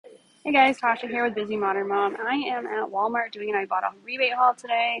Hey guys, Tasha here with Busy Modern Mom. I am at Walmart doing an Ibotta rebate haul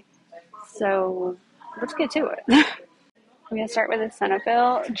today, so let's get to it. I'm going to start with a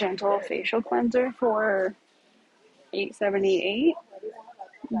Cetaphil Gentle Facial Cleanser for $8.78.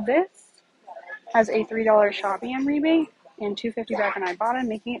 This has a $3 Shopkick rebate and $2.50 back on Ibotta,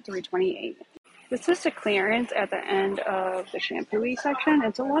 making it $3.28. This is the clearance at the end of the shampoo section.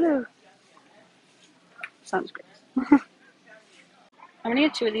 It's a lot of sunscreens. I'm going to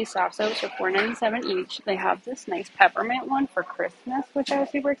get two of these soft soaps for $4.97 each. They have this nice peppermint one for Christmas, which I was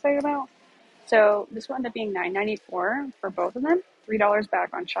super excited about. So this will end up being $9.94 for both of them, $3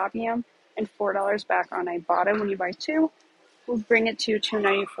 back on Shopkick and $4 back on Ibotta when you buy two. We'll bring it to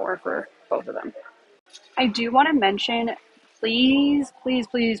 $2.94 for both of them. I do want to mention, please, please,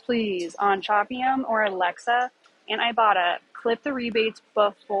 please, please, on Shopkick or Alexa and Ibotta, clip the rebates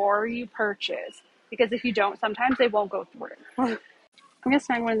before you purchase. Because if you don't, sometimes they won't go through. I'm going to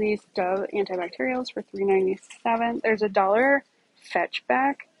snag one of these Dove antibacterials for $3.97. There's $1 fetch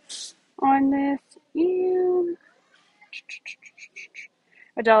back on this. And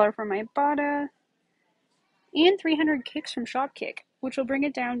 $1 from Ibotta. And 300 kicks from Shopkick, which will bring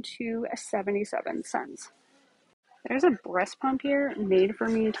it down to 77 cents. There's a breast pump here made for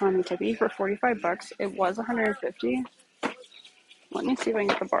me, Tommy Tippy, for $45. It was $150. Let me see if I can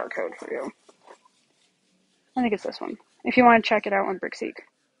get the barcode for you. I think it's this one. If you want to check it out on Brickseek.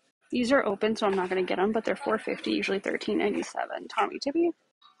 These are open, so I'm not going to get them, but they're $4.50, usually $13.97. Tommy Tippy.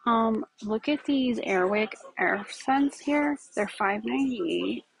 Look at these Airwick Air Scents here. They're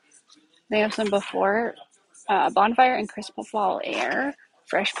 $5.98. They have some before Bonfire and Crystal Fall Air,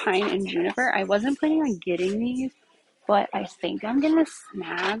 Fresh Pine and Juniper. I wasn't planning on getting these, but I think I'm going to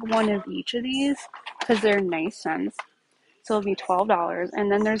snag one of each of these because they're nice scents. So it'll be $12.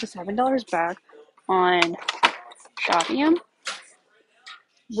 And then there's a $7 back on Shopkick,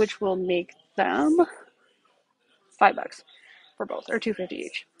 which will make them $5 for both, or $2.50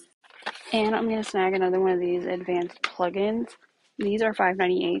 each. And I'm going to snag another one of these advanced plugins. These are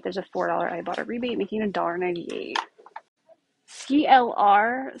 $5.98. There's a $4 Ibotta rebate, making it $1.98.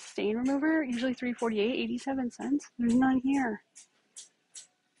 CLR stain remover, usually $3.48, 87 cents. There's none here.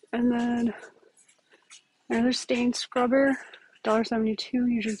 And then another stain scrubber, $1.72,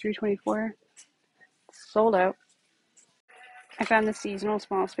 usually $3.24. Sold out. I found the seasonal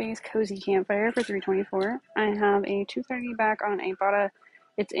small space cozy campfire for $3.24. I have a $2.30 back on Ibotta.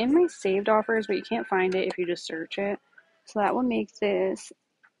 It's in my saved offers, but you can't find it if you just search it. So that will make this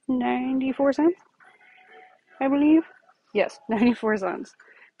 94 cents, I believe. Yes, 94 cents.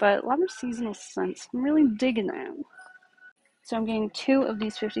 But a lot of seasonal scents. I'm really digging that. So I'm getting two of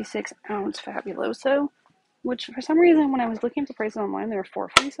these 56-ounce Fabuloso, which for some reason when I was looking for prices online, they were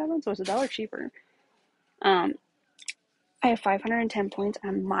 $4.47, so it's $1 cheaper. I have 510 points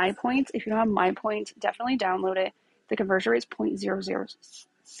on MyPoints. If you don't have MyPoints, definitely download it. The conversion rate is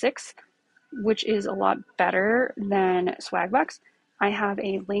 0.006, which is a lot better than Swagbucks. I have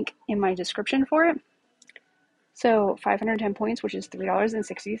a link in my description for it. So 510 points, which is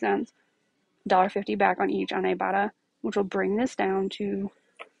 $3.60, $1.50 back on each on Ibotta, which will bring this down to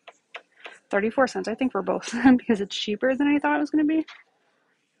 34 cents, I think, for both of them because it's cheaper than I thought it was going to be.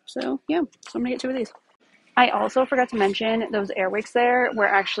 So, yeah. So I'm going to get two of these. I also forgot to mention those Airwicks there were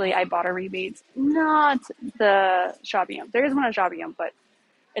actually Ibotta rebates, not the Shopkick. There is one on Shopkick, but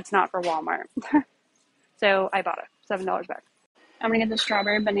it's not for Walmart. So Ibotta, $7 back. I'm going to get the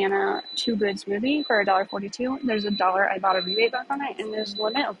strawberry banana Too Good smoothie for $1.42. There's $1 Ibotta rebate back on it, and there's a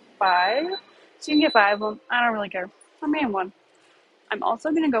limit of 5. So you can get 5 of them. I don't really care. I'm getting one. I'm also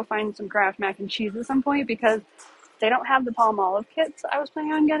going to go find some Kraft mac and cheese at some point because they don't have the Palmolive kits I was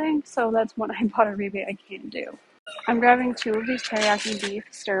planning on getting, so that's one Ibotta rebate I can't do. I'm grabbing 2 of these teriyaki beef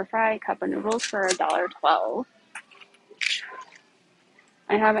stir-fry cup of noodles for $1.12.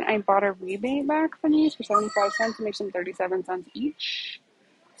 I have an Ibotta rebate back from these for 75 cents. It makes them 37 cents each.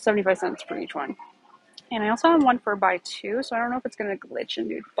 75 cents for each one. And I also have one for buy 2, so I don't know if it's going to glitch and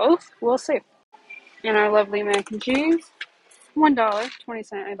do both. We'll see. And our lovely mac and cheese, $1.20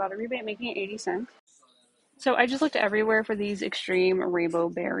 Ibotta rebate, making it 80 cents. So I just looked everywhere for these extreme rainbow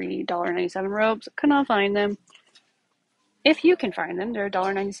berry $1.97 robes. Could not find them. If you can find them, they're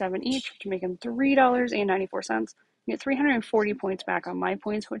 $1.97 each, which make them $3.94. You get 340 points back on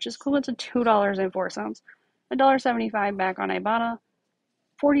MyPoints, which is equivalent to $2.04. $1.75 back on Ibotta,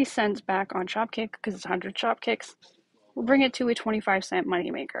 40 cents back on Shopkick because it's 100 Shopkicks. We'll bring it to a 25-cent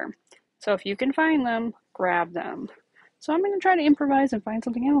moneymaker. So if you can find them, grab them. So I'm going to try to improvise and find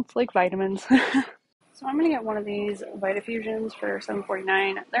something else, like vitamins. So I'm going to get one of these Vitafusions for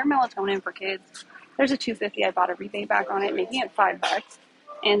 $7.49. They're melatonin for kids. There's a $2.50 I bought a rebate back on it, making it $5.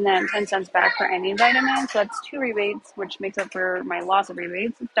 and then 10 cents back for any vitamin. So that's 2 rebates, which makes up for my loss of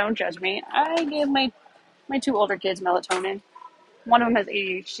rebates. Don't judge me. I gave my 2 older kids melatonin. One of them has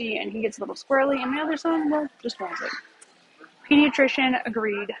ADHD and he gets a little squirrely, and my other son, well, just wants it. Pediatrician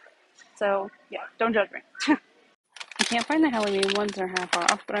agreed. So yeah, don't judge me. I can't find the Halloween ones, are half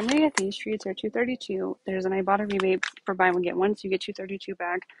off, but I'm gonna get these treats. They're $2.32. There's an Ibotta rebate for buy one get one, so you get $2.32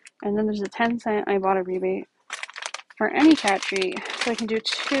 back. And then there's a 10-cent Ibotta rebate for any cat treat, so I can do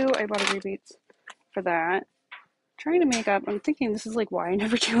 2 Ibotta rebates for that. Trying to make up. I'm thinking this is like why I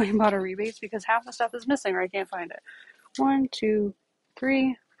never do Ibotta rebates, because half the stuff is missing or I can't find it. 1, 2,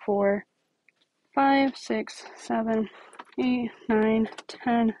 3, 4, 5, 6, 7, 8, 9,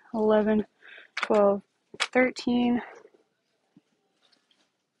 10, 11, 12, 13.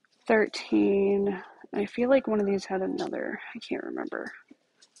 I feel like one of these had another. I can't remember.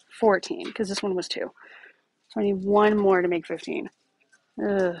 14, because this one was 2. So I need 1 more to make 15.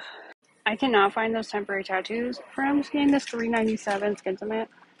 Ugh. I cannot find those temporary tattoos from getting this $3.97 Skin Cement.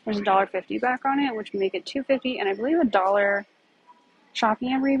 There's $1.50 back on it, which would make it $2.50, and I believe $1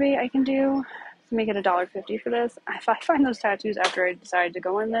 Shopkick rebate I can do to make it $1.50 for this. If I find those tattoos after I decide to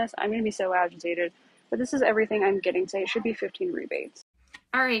go on this, I'm gonna be so agitated. But this is everything I'm getting today. It should be 15 rebates.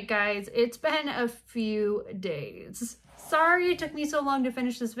 All right, guys, it's been a few days. Sorry it took me so long to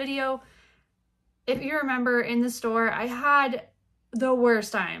finish this video. If you remember, in the store, I had the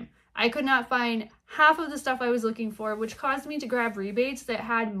worst time. I could not find half of the stuff I was looking for, which caused me to grab rebates that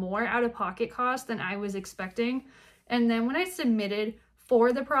had more out-of-pocket costs than I was expecting. And then when I submitted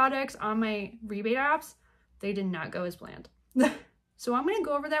for the products on my rebate apps, they did not go as planned. So I'm going to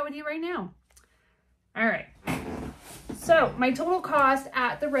go over that with you right now. All right. So my total cost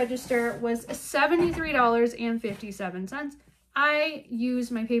at the register was $73.57. I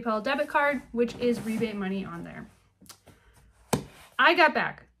used my PayPal debit card, which is rebate money on there. I got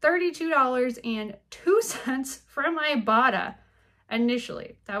back $32.02 from Ibotta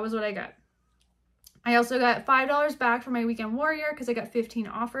initially. That was what I got. I also got $5 back for my Weekend Warrior because I got 15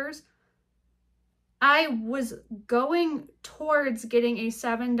 offers. I was going towards getting a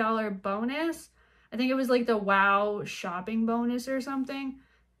 $7 bonus. I think it was like the WOW shopping bonus or something.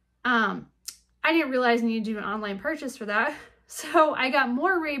 I didn't realize I needed to do an online purchase for that. So I got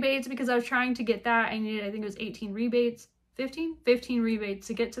more rebates because I was trying to get that. I needed, I think it was 18 rebates, 15 rebates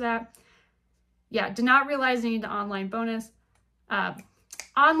to get to that. Yeah, did not realize I needed the online bonus.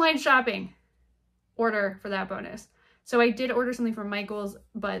 Online shopping order for that bonus. So I did order something from Michael's,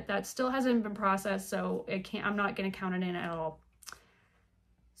 but that still hasn't been processed, so I'm not going to count it in at all.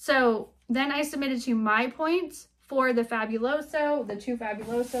 So then I submitted to MyPoints for the Fabuloso, the 2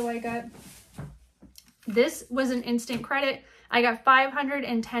 Fabuloso I got. This was an instant credit. I got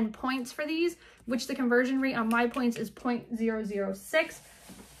 510 points for these, which the conversion rate on MyPoints is 0.006,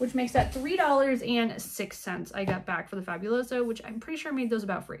 which makes that $3.06 I got back for the Fabuloso, which I'm pretty sure made those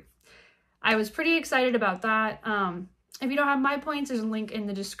about free. I was pretty excited about that. If you don't have MyPoints, there's a link in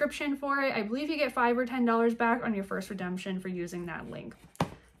the description for it. I believe you get $5 or $10 back on your first redemption for using that link.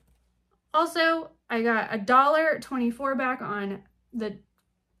 Also, I got $1.24 back on the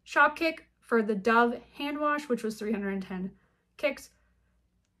Shopkick for the Dove hand wash, which was 310 kicks.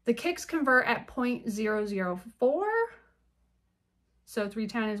 The kicks convert at 0.004, so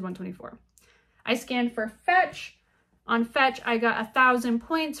 310 is 124. I scanned for Fetch. On Fetch, I got 1,000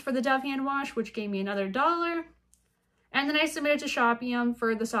 points for the Dove hand wash, which gave me another $1. And then I submitted to Shopkick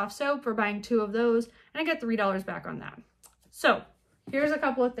for the soft soap for buying 2 of those, and I got $3 back on that. So here's a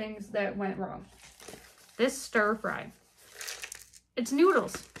couple of things that went wrong. This stir fry. It's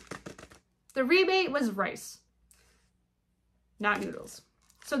noodles. The rebate was rice, not noodles.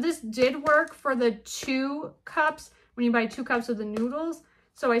 So this did work for the 2 cups, when you buy 2 cups of the noodles.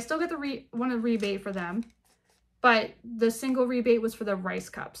 So I still get the one rebate for them, but the single rebate was for the rice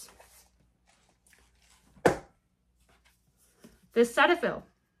cups. This Cetaphil.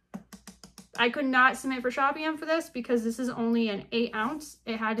 I could not submit for Shopkick for this because this is only an 8 ounce.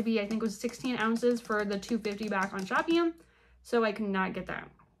 It had to be, I think it was 16 ounces for the $2.50 back on Shopkick. So I could not get that.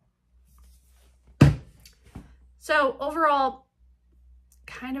 So overall,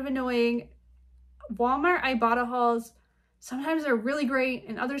 kind of annoying. Walmart Ibotta hauls, sometimes they're really great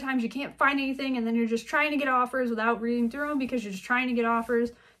and other times you can't find anything and then you're just trying to get offers without reading through them because you're just trying to get offers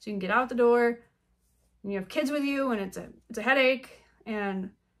so you can get out the door. And you have kids with you and it's a headache.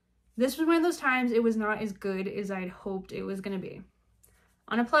 And this was one of those times it was not as good as I'd hoped it was going to be.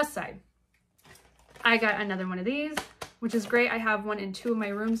 On a plus side, I got another one of these, which is great. I have one in 2 of my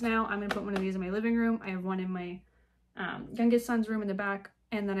rooms now. I'm going to put one of these in my living room. I have one in my youngest son's room in the back,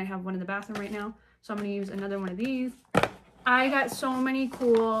 and then I have one in the bathroom right now. So I'm going to use another one of these. I got so many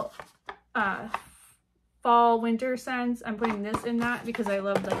cool fall winter scents. I'm putting this in that because I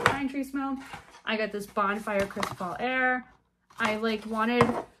love the pine tree smell. I got this bonfire crisp fall air. I like wanted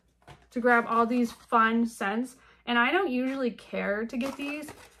to grab all these fun scents, and I don't usually care to get these,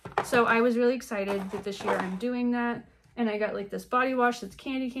 so I was really excited that this year I'm doing that. And I got like this body wash that's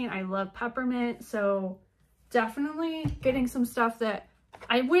candy cane. I love peppermint, so definitely getting some stuff that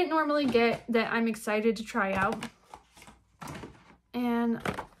I wouldn't normally get that I'm excited to try out. And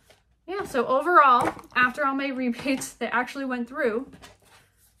yeah, so overall, after all my rebates that actually went through,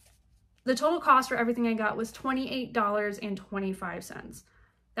 the total cost for everything I got was $28.25.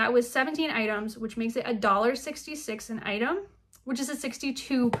 That was 17 items, which makes it $1.66 an item, which is a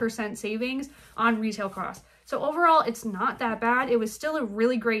 62% savings on retail costs. So overall, it's not that bad. It was still a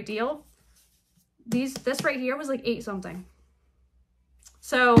really great deal. This right here was like 8 something.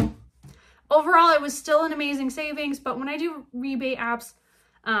 So overall, it was still an amazing savings, but when I do rebate apps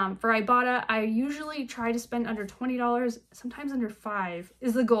for Ibotta, I usually try to spend under $20, sometimes under $5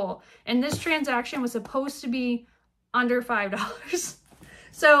 is the goal. And this transaction was supposed to be under $5.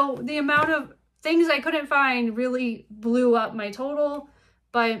 So the amount of things I couldn't find really blew up my total,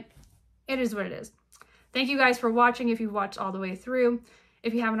 but it is what it is. Thank you guys for watching if you've watched all the way through.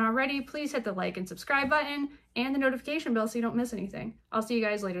 If you haven't already, please hit the like and subscribe button and the notification bell so you don't miss anything. I'll see you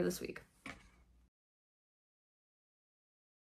guys later this week.